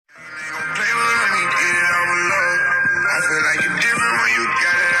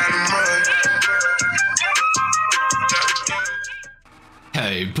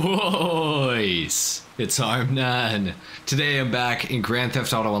boys, it's HarmNone. Today I'm back in Grand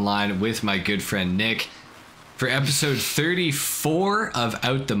Theft Auto Online with my good friend Nick for episode 34 of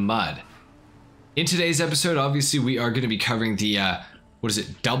Out the Mud. In today's episode, obviously we are going to be covering the,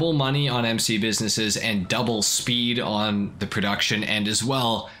 double money on MC businesses and double speed on the production, and as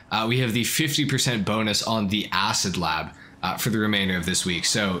well, we have the 50% bonus on the Acid Lab for the remainder of this week.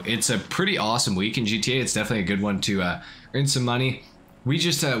 So it's a pretty awesome week in GTA. It's definitely a good one to earn some money. We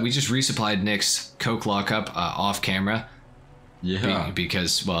just resupplied Nick's coke lockup off camera. Yeah.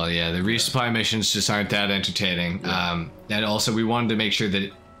 Because, well, yeah, the resupply missions just aren't that entertaining. Yeah. And also we wanted to make sure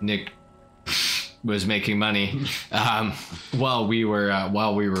that Nick was making money while we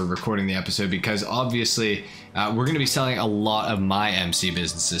were recording the episode, because obviously we're going to be selling a lot of my MC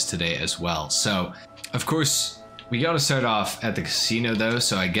businesses today as well. So, of course, we got to start off at the casino though.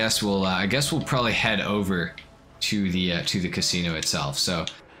 So I guess we'll probably head over to the casino itself. So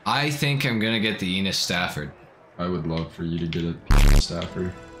I think I'm gonna get the Enos Stafford. I would love for you to get a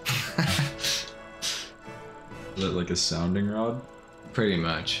Stafford. Is that like a sounding rod? Pretty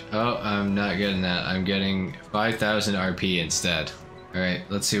much. Oh, I'm not getting that. I'm getting 5,000 RP instead. All right,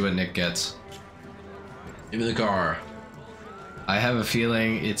 let's see what Nick gets. Give me the car. I have a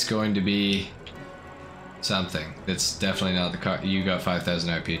feeling it's going to be something. That's definitely not the car. You got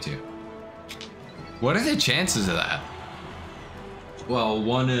 5,000 RP too. What are the chances of that? Well,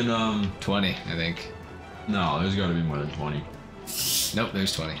 1 in 20, I think. No, there's got to be more than 20. Nope,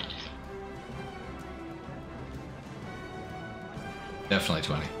 there's 20. Definitely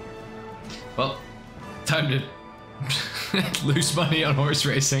 20. Well, time to lose money on horse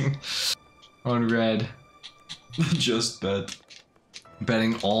racing. On red. Just bet.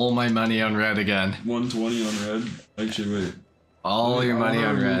 Betting all my money on red again. 120 on red. Actually, wait. All your money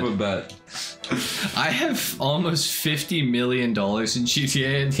on red. A bet. I have almost $50 million in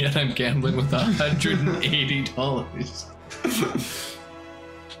GTA, and yet I'm gambling with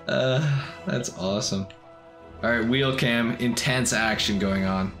 $180. That's awesome. All right, wheel cam, intense action going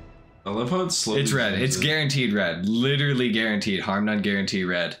on. I love how it's slow. It's red. It's guaranteed red. Literally guaranteed. HarmNone guarantee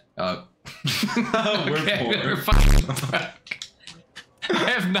red. We're We're poor.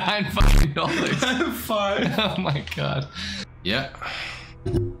 I have $9 fucking dollars. I have 5. Oh my god. Yeah.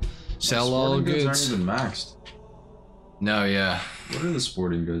 Sell all goods. Aren't even maxed. No, yeah. What are the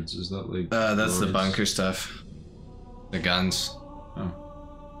sporting goods? Is that like? That's the bunker stuff. The guns. Oh.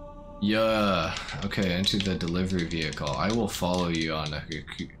 Yeah. Okay, enter the delivery vehicle. I will follow you on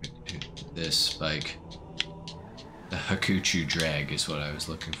this bike. The Hakuchu drag is what I was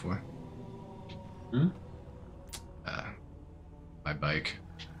looking for. Hmm? My bike.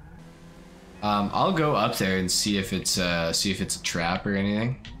 I'll go up there and see if it's a trap or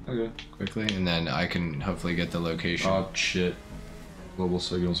anything. Okay. Quickly, and then I can hopefully get the location. Oh shit! Global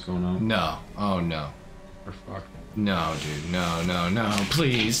signals going out. No. Oh no. We're fucked. No, dude. No, no, no.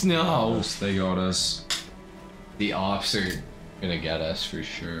 Please, no. Yes, they got us. The ops are gonna get us for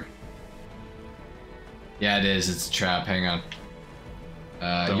sure. Yeah, it is. It's a trap. Hang on.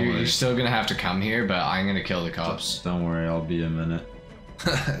 You're still gonna have to come here, but I'm gonna kill the cops. Don't worry, I'll be a minute.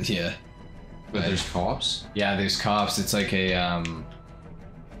 Yeah. But there's cops? Yeah, there's cops. It's like a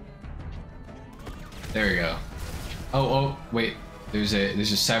There we go. Oh, wait. There's a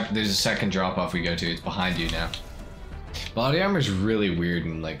second drop off we go to. It's behind you now. Body armor is really weird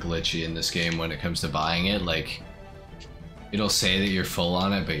and like glitchy in this game when it comes to buying it. Like, it'll say that you're full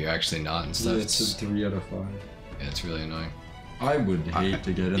on it, but you're actually not and stuff. Yeah, it's a 3 out of 5. Yeah, it's really annoying. I would hate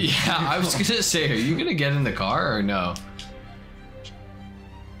to get in. Yeah, I was gonna say, are you gonna get in the car or no?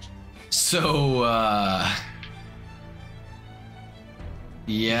 So,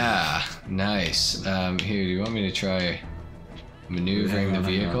 yeah, nice. Here, do you want me to try maneuvering the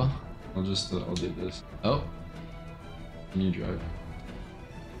vehicle? I'll do this. Oh. Can you drive?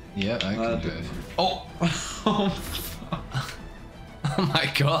 Yeah, I can drive. Oh! Oh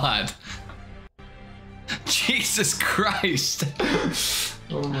my god. Jesus Christ.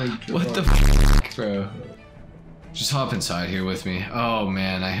 Oh my god. What the f***, bro? Just hop inside here with me. Oh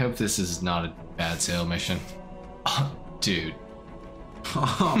man, I hope this is not a bad sale mission. Oh, dude.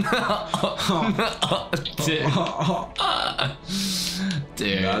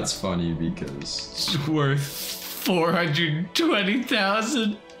 Dude. That's funny because it's worth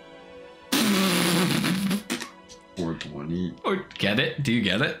 420,000. 420. Or get it? Do you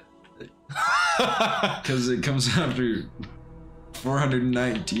get it? Because it comes after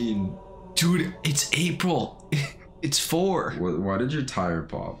 419. Dude, it's April. It's 4. Why did your tire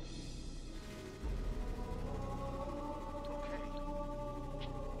pop?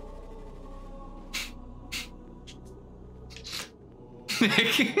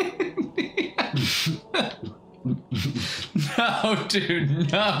 No,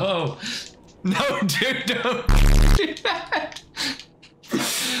 dude, no. No, dude, don't do that.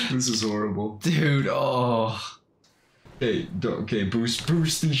 This is horrible. Dude, oh. Hey, okay, boost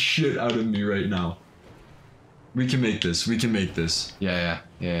the shit out of me right now. We can make this. We can make this. Yeah.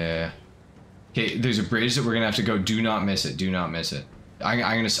 Okay, there's a bridge that we're gonna have to go. Do not miss it. Do not miss it. I'm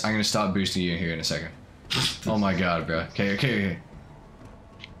gonna stop boosting you here in a second. Oh my god, bro. Okay.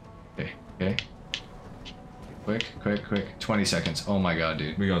 Quick. 20 seconds. Oh my god,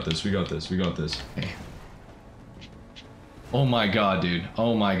 dude. We got this. Okay. Oh my god, dude.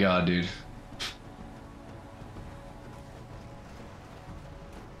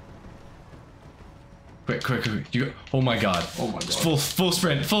 Quick. Oh my god. Full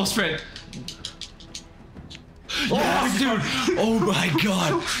sprint. Yes, dude. Oh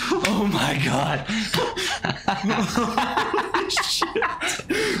my god.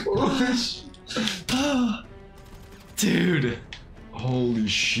 Dude. Holy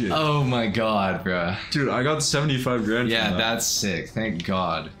shit. Oh my god, bruh. Dude, I got 75 grand. Yeah, from that. that's sick. Thank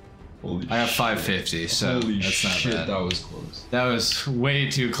god. Holy I got shit. 550, so Holy that's not shit, bad. that was close. That was way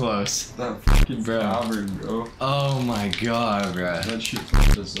too close. That fucking Bro. tavern, bro. Oh my god, bruh. That shit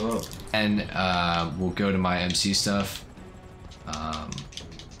fucked us up. And we'll go to my MC stuff. And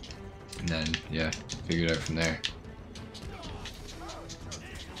then, yeah, figure it out from there.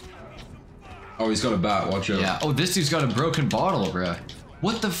 Oh, he's got a bat. Watch out. Yeah. Oh, this dude's got a broken bottle, bruh.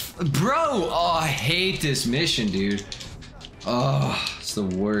 What the bro? Oh, I hate this mission, dude. Oh, it's the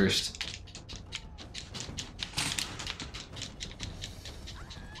worst.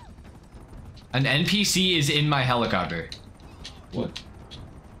 An NPC is in my helicopter. What?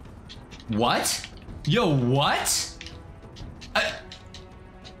 What? Yo, what?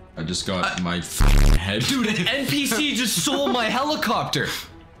 I just got my head. Dude, an NPC just stole my helicopter.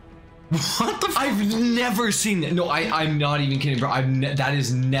 What the? I've never seen that. No, I'm not even kidding, bro. That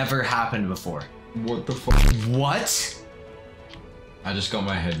has never happened before. What the fuck? What? I just got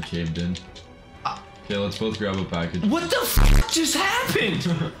my head caved in. Okay, let's both grab a package. What the f just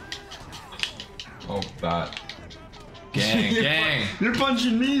happened? Oh, bat. Gang. You're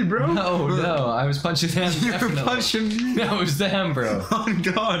punching me, bro. No, I was punching them. You're definitely. punching me. No, it was them, bro. Oh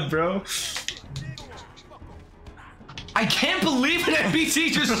god, bro. I can't believe an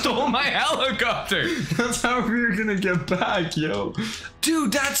NPC just stole my helicopter. That's how we were gonna get back, yo.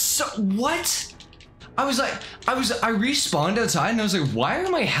 Dude, that's so, what? I respawned outside and I was like, why are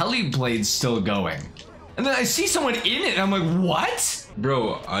my heli blades still going? And then I see someone in it and I'm like, what?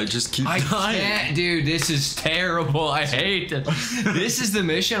 Bro, I just keep I dying. can't, dude, this is terrible. I hate it. This is the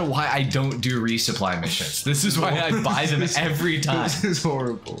mission why I don't do resupply missions. This is why I buy them every time. This is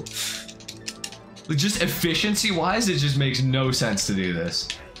horrible. Like, just efficiency-wise, it just makes no sense to do this.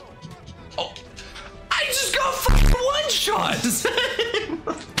 Oh, I just got fucking one-shot!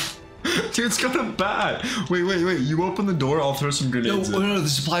 Dude, it's got a bat. Wait. You open the door, I'll throw some grenades in. No, the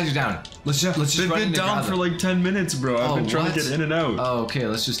supplies are down. Let's just They've run been in and down grab for them. like 10 minutes, bro. I've been trying to get in and out. Oh, okay,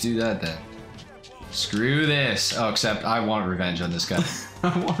 let's just do that then. Screw this. Oh, except I want revenge on this guy.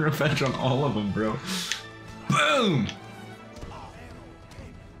 I want revenge on all of them, bro. Boom!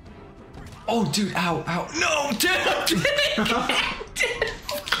 Oh, dude, ow. No, dude!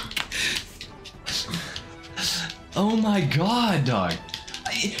 Oh my god, dog.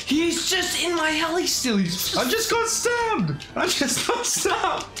 He's just in my heli still. I just got stabbed. What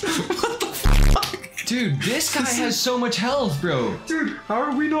the fuck? Dude, this guy has so much health, bro. Dude, how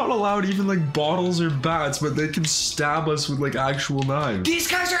are we not allowed even like bottles or bats, but they can stab us with like actual knives? These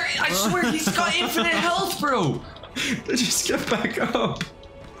guys are, I swear, he's got infinite health, bro. They just get back up.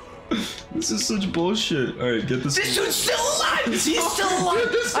 This is such bullshit. Alright, get this. This dude's still alive. He's still alive.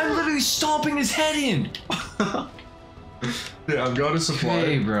 I'm literally stomping his head in. Yeah, I've got a supply.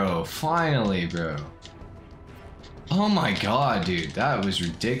 Hey, bro. Finally, bro. Oh my god, dude. That was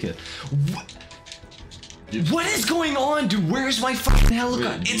ridiculous. What is going on, dude? Where's my fucking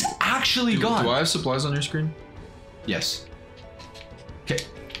helicopter? Wait, It's actually gone. Do I have supplies on your screen? Yes. Okay.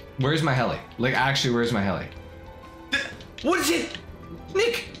 Where's my heli? Like, actually, where's my heli? What is it?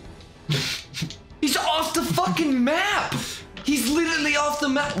 Nick! He's off the fucking map! He's literally off the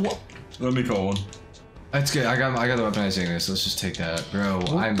map. What? Let me call one. That's good. I got the weaponizing this. Let's just take that, bro.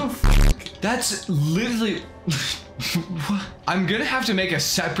 What the fuck? That's literally. I'm gonna have to make a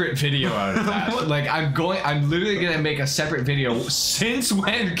separate video out of that. Like, I'm literally gonna make a separate video. Since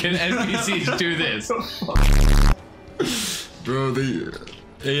when can NPCs do this? Bro, the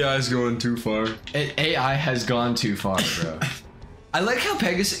AI's going too far. AI has gone too far, bro. I like how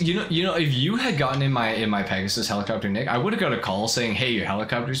Pegasus, you know, if you had gotten in my Pegasus helicopter, Nick, I would have got a call saying, hey, your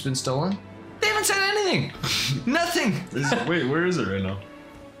helicopter's been stolen. They haven't said anything. Nothing. Wait, where is it right now?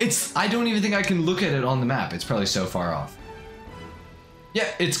 I don't even think I can look at it on the map. It's probably so far off. Yeah,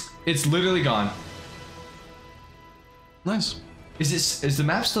 it's literally gone. Nice. Is the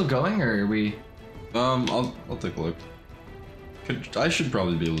map still going, or are we? I'll take a look. I should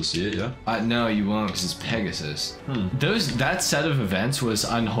probably be able to see it, yeah? No, you won't, because it's Pegasus. That set of events was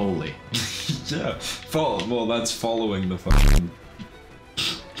unholy. Yeah. Well, that's following the fucking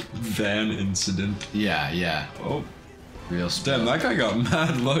van incident. Yeah. Oh. Real spill. Damn, that guy got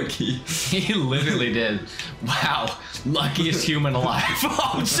mad lucky. He literally did. Wow. Luckiest human alive.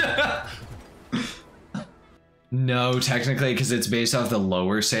 No, technically, because it's based off the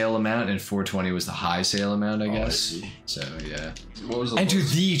lower sale amount, and 420 was the high sale amount, I guess. So, yeah. What was the Enter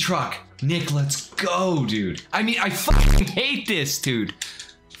lowest? the truck. Nick, let's go, dude. I mean, I fucking hate this, dude.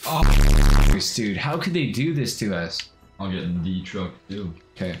 Oh, dude, how could they do this to us? I'll get in the truck, too.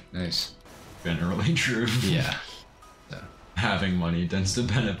 Okay, nice. Generally true. Yeah. Having money tends to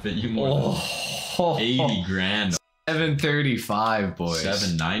benefit you more than 80 grand. 735, boys.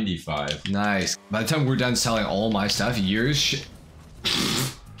 795. Nice. By the time we're done selling all my stuff, yours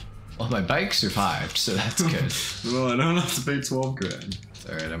well, my bike survived, so that's good. Well, I don't have to pay 12 grand.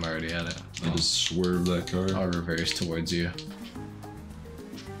 Alright, I'm already at it. I just swerve that car. I'll reverse towards you.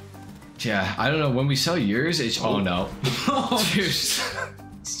 Yeah, I don't know, when we sell yours, it's... Oh, no. Dude.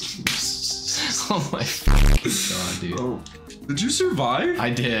 Oh my fucking god, dude. Oh. Did you survive? I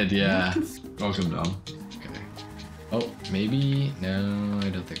did, yeah. I'll come down. Okay. Oh, maybe... No, I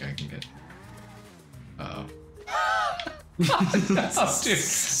don't think I can get... Uh-oh. Oh, dude.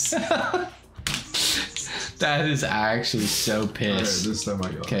 That is actually so pissed. Alright, this time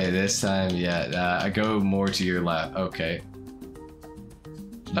I go. Okay, this time, yeah. I go more to your left. Okay.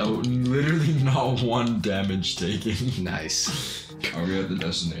 Oh, literally not one damage taken. Nice. Are we at the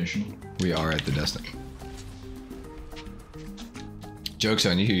destination? We are at the destination. Joke's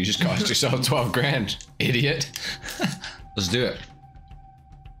on you, you just cost yourself 12 grand, idiot. Let's do it.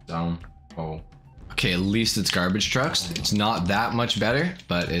 Down. Oh. Okay, at least it's garbage trucks. It's not that much better,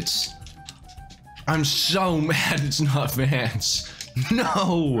 but it's... I'm so mad it's not vans.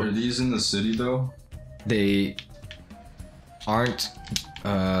 No! Are these in the city though? They aren't,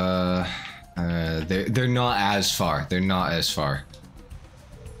 they're not as far. They're not as far.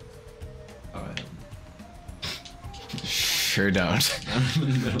 Sure don't. I'm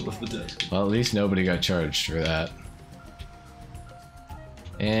in the middle of the desert. Well, at least nobody got charged for that.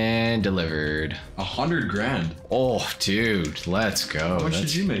 And delivered. 100 grand. Oh, dude, let's go. How much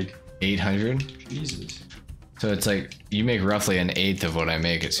did you make? 800. Jesus. So it's like you make roughly an eighth of what I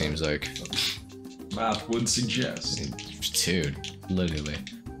make. It seems like. Math would suggest. Dude, literally.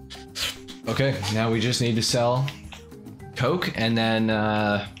 Okay, now we just need to sell coke and then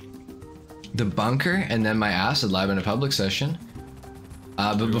the bunker and then my acid lab in a public session.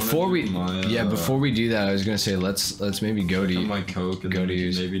 But before we, before we do that, I was gonna say let's maybe go to my coke and go to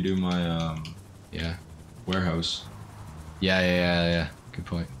use maybe do my warehouse. Yeah. Good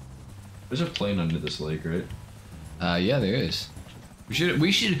point. There's a plane under this lake, right? Yeah, there is.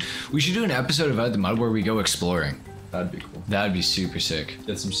 We should do an episode of Out the Mud where we go exploring. That'd be cool. That'd be super sick.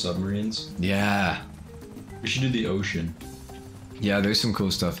 Get some submarines. Yeah. We should do the ocean. Yeah, there's some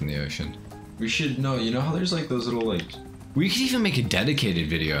cool stuff in the ocean. We should you know how there's like those little like. We could even make a dedicated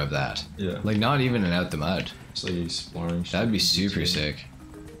video of that. Yeah. Like not even an Out the Mud. Just like exploring. That'd be super sick.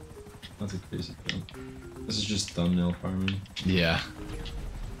 That's a crazy thing. This is just thumbnail farming. Yeah.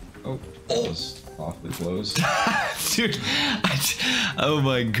 Oh. That was awfully close. Dude, oh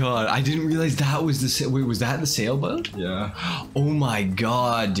my god, I didn't realize that was the wait, was that the sailboat? Yeah. Oh my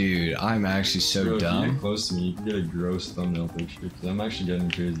god, dude, I'm actually so Bro, if you dumb. get close to me, you can get a gross thumbnail picture because I'm actually getting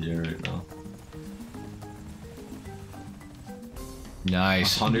crazy air right now.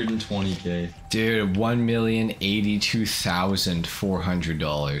 Nice. 120K. Dude,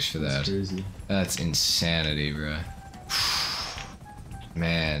 $1,082,400 for that. That's crazy. That's insanity, bro.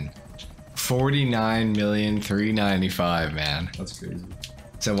 Man. 49,395,000, man. That's crazy.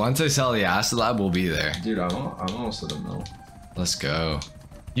 So once I sell the acid lab, we'll be there. Dude, I'm almost at a mil. Let's go.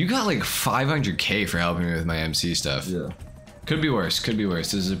 You got like 500K for helping me with my MC stuff. Yeah. Could be worse, could be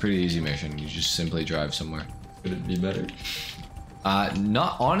worse. This is a pretty easy mission. You just simply drive somewhere. Could it be better?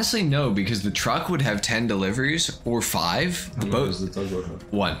 Not honestly, no, because the truck would have 10 deliveries or 5. How Both. does the tugboat have?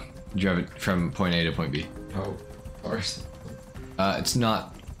 1. You drive it from point A to point B. How far is it? It's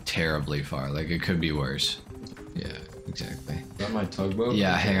not terribly far. Like it could be worse. Yeah. exactly. Is that my tugboat?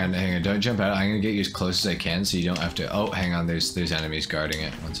 Yeah, Okay. hang on. Don't jump out. I'm gonna get you as close as I can so you don't have to. Oh, hang on. There's enemies guarding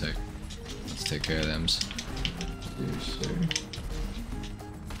it. One sec. Let's take care of them. Yes, sir.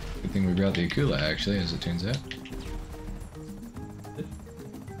 Good thing we brought the Akula, actually, as it turns out.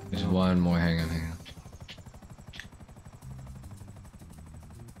 There's one more. Hang on.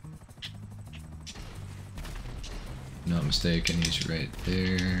 Not mistaken, he's right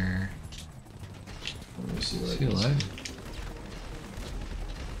there. Let me see what Is I he can see. alive?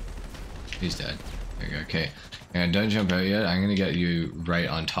 He's dead. There you go. Okay. And don't jump out yet. I'm gonna get you right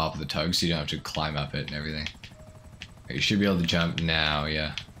on top of the tug so you don't have to climb up it and everything. You should be able to jump now,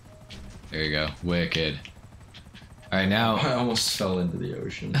 yeah. There you go. Wicked. Alright, now. I almost fell into the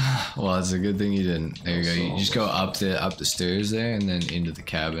ocean. Well, it's a good thing you didn't. There you go. Also You just go almost up the stairs there and then into the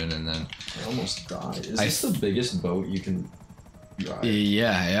cabin and then. I almost died. Is this the biggest boat you can drive?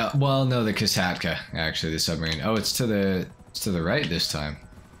 Yeah. Well, no, the Kasatka, actually, the submarine. Oh, it's to the right this time.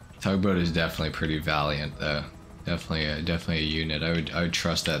 Tugboat is definitely pretty valiant, though. Definitely a unit. I would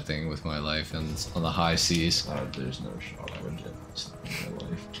trust that thing with my life and on the high seas. There's no shot I would get this in my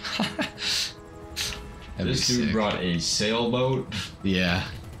life. That'd This be dude sick. brought a sailboat. Yeah.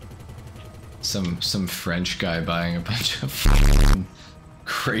 Some French guy buying a bunch of fucking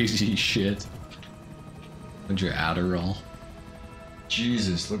crazy shit. Bunch of Adderall.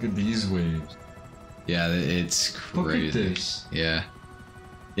 Jesus, look at these waves. Yeah, it's Look at crazy. this. Yeah.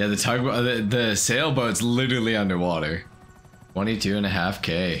 Yeah, the tugboat, the sailboat's literally underwater.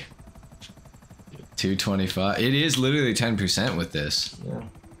 22.5K. 225. It is literally 10% with this. Yeah.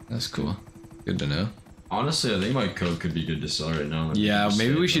 That's cool. Good to know. Honestly, I think my code could be good to sell right now. Yeah,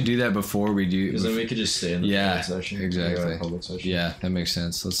 maybe we should do that before we do. Because then we could just stay in the private session. exactly. Public session. Yeah, that makes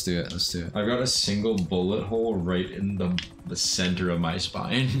sense. Let's do it. I've got a single bullet hole right in the center of my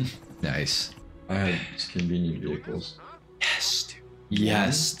spine. Nice. I had convenient vehicles. Yes, dude.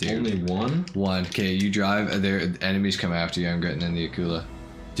 Yes, dude. Only one? One. Okay, you drive. There, enemies come after you. I'm getting in the Akula.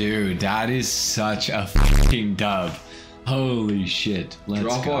 Dude, that is such a fucking dub. Holy shit. Let's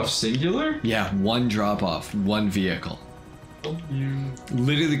Drop go. off singular? Yeah, one drop off, one vehicle. Oh, you.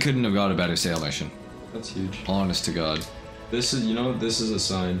 Literally couldn't have got a better sail mission. That's huge. Honest to God. This is, this is a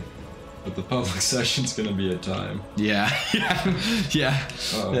sign. But the public session's gonna be at time. Yeah, yeah.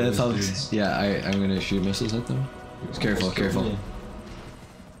 Oh, That's all. dudes. Yeah, I'm gonna shoot missiles at them. Just careful, Almost killed careful. me.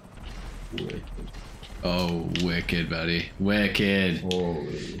 Wicked. Oh, wicked, buddy. Wicked.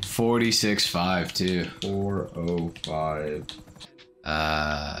 Holy. 46.5 too. 405.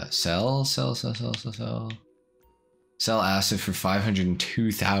 Sell. Sell acid for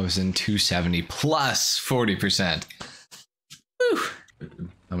 502,270 plus 40%. Woo.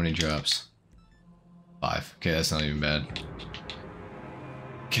 How many drops? 5. Okay, that's not even bad.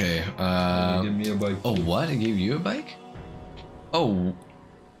 Okay, Give me a bike. oh, what? I gave you a bike? Oh.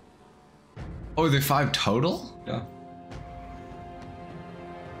 Oh, they're 5 total? Yeah.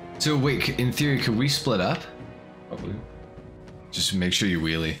 So wait, in theory, could we split up? Probably. Just make sure you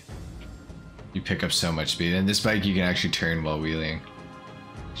wheelie. You pick up so much speed. And this bike you can actually turn while wheeling.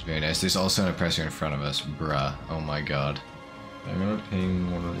 It's very nice. There's also an oppressor in front of us. Bruh. Oh my god. I'm gonna ping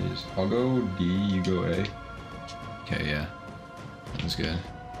one of these. I'll go D, you go A. Okay, yeah. That's good.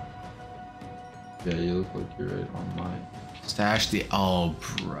 Yeah, you look like you're right on mine. Stash the... Oh,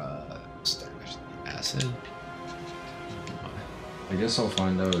 bruh. Stash the acid. I guess I'll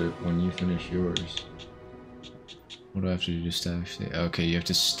find out when you finish yours. What do I have to do to stash the... Okay, you have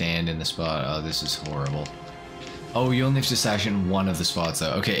to stand in the spot. Oh, this is horrible. Oh, you only have to stash in one of the spots,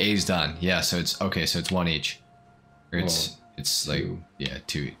 though. Okay, A's done. Yeah, so it's... Okay, so it's one each. Or it's... It's like... two. Yeah,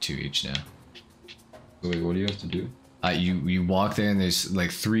 two each now. So wait, what do you have to do? You walk there and there's like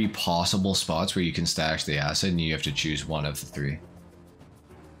 3 possible spots where you can stash the acid and you have to choose one of the 3.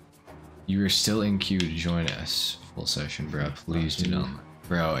 You are still in queue to join us. Full session, bro. Please do not.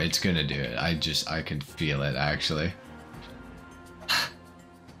 Bro, it's gonna do it. I can feel it, actually.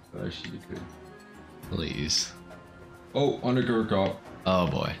 Actually, you could. Please. Oh, undercover cop. Oh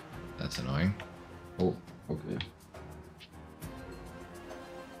boy. That's annoying. Oh, okay.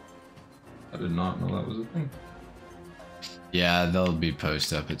 I did not know that was a thing. Yeah, they'll be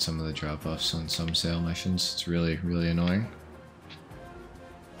post up at some of the drop-offs on some sale missions. It's really, really annoying.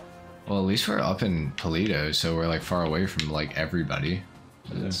 Well, at least we're up in Toledo, so we're like far away from like everybody.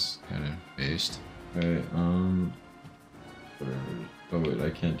 That's kind of based. Okay, whatever. Oh wait, I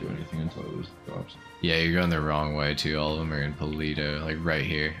can't do anything until it drops. Yeah, you're going the wrong way too. All of them are in Toledo, like right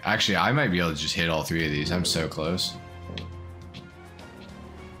here. Actually, I might be able to just hit all 3 of these. I'm so close.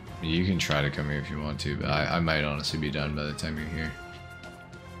 You can try to come here if you want to, but I might honestly be done by the time you're here.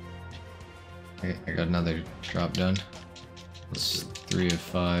 I got another drop done. That's 3 of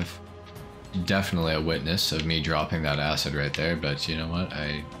 5. Definitely a witness of me dropping that acid right there, but you know what?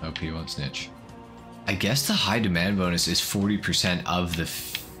 I hope he won't snitch. I guess the high demand bonus is 40% of the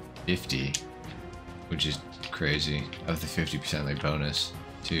 50, which is crazy. Of the 50% like bonus,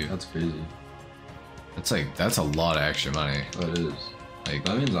 too. That's crazy. That's a lot of extra money. That is. Like,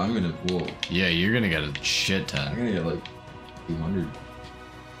 that means I'm gonna, whoa. Yeah, you're gonna get a shit ton. I'm gonna get like 200.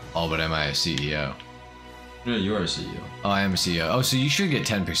 Oh, but am I a CEO? No, you are a CEO. Oh, I am a CEO. Oh, so you should get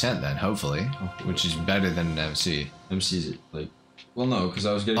 10% then, hopefully. Okay. Which is better than an MC. MC's like, well, no, because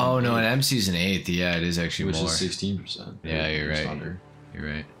I was getting. Oh, no, an MC's an 8th. Yeah, it is actually which more. Which is 16%. Yeah, you're right. Under. You're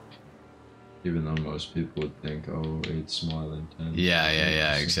right. Even though most people would think, oh, 8's smaller than 10.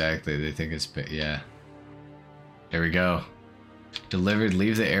 Yeah, exactly. They think it's, yeah. There we go. Delivered,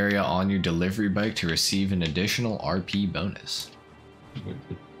 leave the area on your delivery bike to receive an additional RP bonus.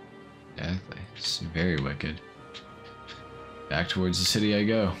 Wicked. Exactly. It's very wicked. Back towards the city I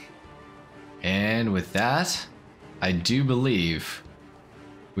go. And with that, I do believe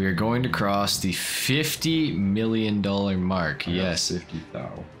we are going to cross the $50 million mark. Yes.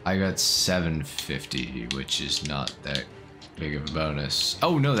 50,000. I got 750, which is not that big of a bonus.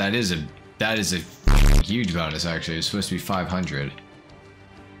 Oh no, that is a huge bonus actually. It's supposed to be 500.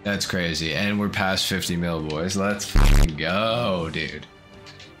 That's crazy. And we're past 50 mil, boys. Let's fucking go, dude.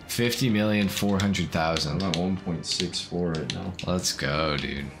 50,400,000. I'm at 1.64 right now. Let's go,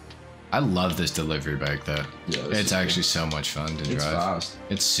 dude. I love this delivery bike though. Yeah, it's actually so much fun to drive. It's fast.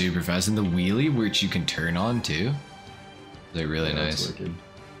 It's super fast. And the wheelie, which you can turn on too. They're really nice. Wicked.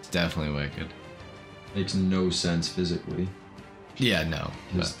 It's definitely wicked. Makes no sense physically. Yeah, no.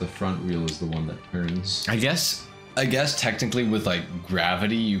 Because the front wheel is the one that turns. I guess technically with like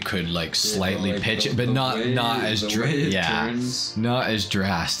gravity you could like slightly pitch it, but not as not as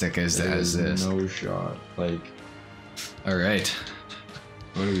drastic as this. No shot. Like, all right.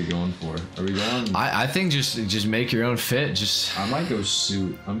 What are we going for? Are we going? I think just make your own fit. Just I might go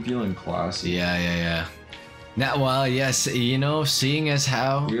suit. I'm feeling classy. Yeah. Now, well, yes, you know, seeing as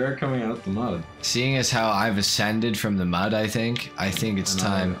how we are coming out the mud. Seeing as how I've ascended from the mud, I think it's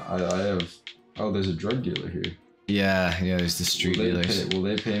time. I have. Oh, there's a drug dealer here. Yeah, there's the street dealers. Will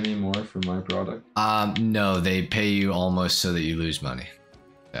they pay me more for my product? No, they pay you almost so that you lose money.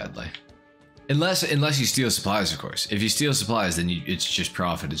 Badly. Unless you steal supplies, of course. If you steal supplies, then it's just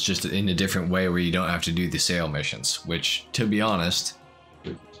profit. It's just in a different way where you don't have to do the sale missions, which, to be honest,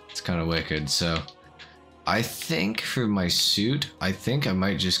 it's kind of wicked. So, I think for my suit, I think I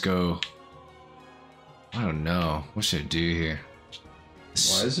might just go. I don't know. What should I do here?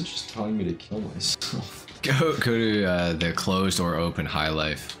 Why is it just telling me to kill myself? Go to the closed or open high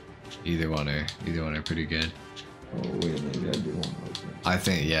life. Either one are pretty good. Oh wait, maybe I do want open. I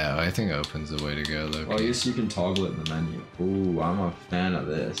think open's the way to go though. Oh, I guess you can toggle it in the menu. Ooh, I'm a fan of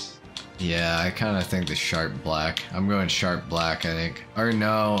this. Yeah, I kind of think the sharp black. I'm going sharp black, I think. Or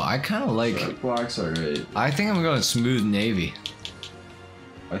no, I kind of like. Sharp black's alright. I think I'm going smooth navy.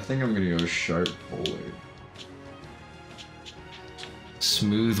 I think I'm gonna go sharp polar.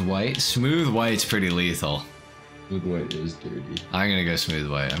 Smooth white? Smooth white's pretty lethal. Smooth white is dirty. I'm gonna go smooth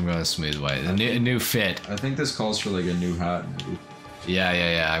white. I'm going smooth white. A new fit. I think this calls for like a new hat maybe.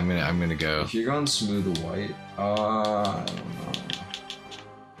 Yeah. I'm gonna go. If you're going smooth white, I don't know.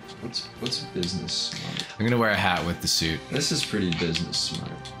 What's business smart? I'm gonna wear a hat with the suit. This is pretty business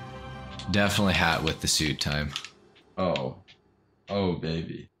smart. Definitely hat with the suit time. Oh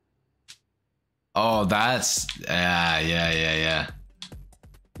baby. Oh, that's yeah.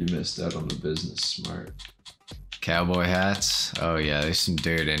 You missed out on the business smart. Cowboy hats. Oh yeah, there's some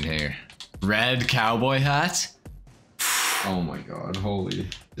dirt in here. Red cowboy hat? Oh my god, holy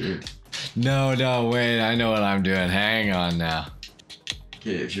dude. No, wait, I know what I'm doing. Hang on now.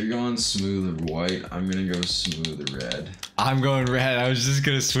 Okay, if you're going smooth white, I'm gonna go smooth red. I'm going red. I was just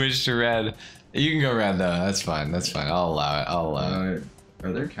gonna switch to red. You can go red though. That's fine. I'll allow it.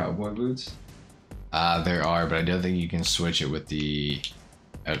 Are there cowboy boots? There are, but I don't think you can switch it with the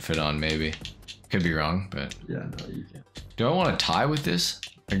outfit on, maybe. Could be wrong, but... Yeah, no, you can't. Do I want a tie with this?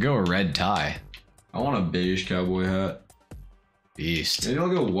 I'd go a red tie. I want a beige cowboy hat. Beast. Maybe I'll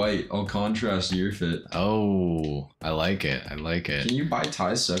go white. I'll contrast your fit. Oh, I like it. Can you buy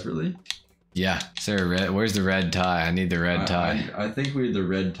ties separately? Yeah. Is there a red? Where's the red tie? I need the red tie. I think we're the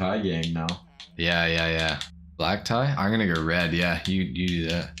red tie gang now. Yeah. Black tie? I'm gonna go red. Yeah, you do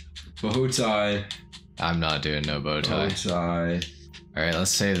that. Bow tie. I'm not doing no bow tie. Bow tie. Alright,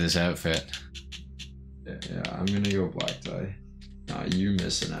 let's save this outfit. Yeah, I'm gonna go black tie. Nah, you're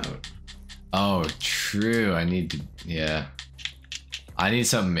missing out. Oh, true. I need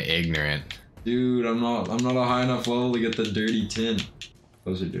something ignorant. Dude, I'm not a high enough level to get the dirty tint.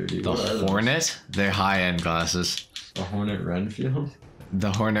 Those are dirty. The Hornet? They're high-end glasses. The Hornet Renfield?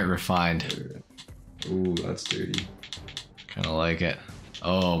 The Hornet Refined. Ooh, that's dirty. Kind of like it.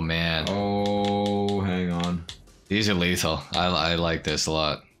 Oh, man. Oh, hang on. These are lethal. I like this a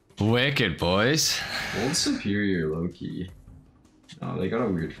lot. Wicked, boys. Gold Superior, low-key. Oh, they got a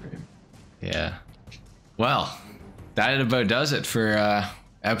weird frame. Yeah. Well, that about does it for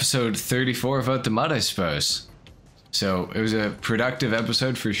episode 34 of Out the Mud, I suppose. So it was a productive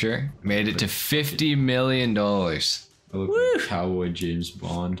episode for sure. Made it to $50 million. I look like Cowboy James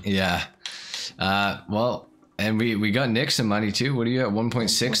Bond. Yeah. Well, and we got Nick some money too. What are you at?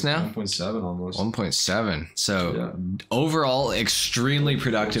 1.6 now? 1.7 almost. 1.7. So yeah. Overall, extremely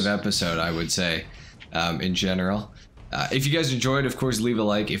productive episode, I would say, in general. If you guys enjoyed, of course, leave a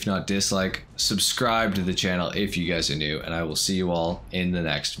like. If not, dislike. Subscribe to the channel if you guys are new. And I will see you all in the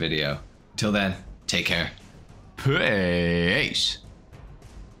next video. Until then, take care. Peace.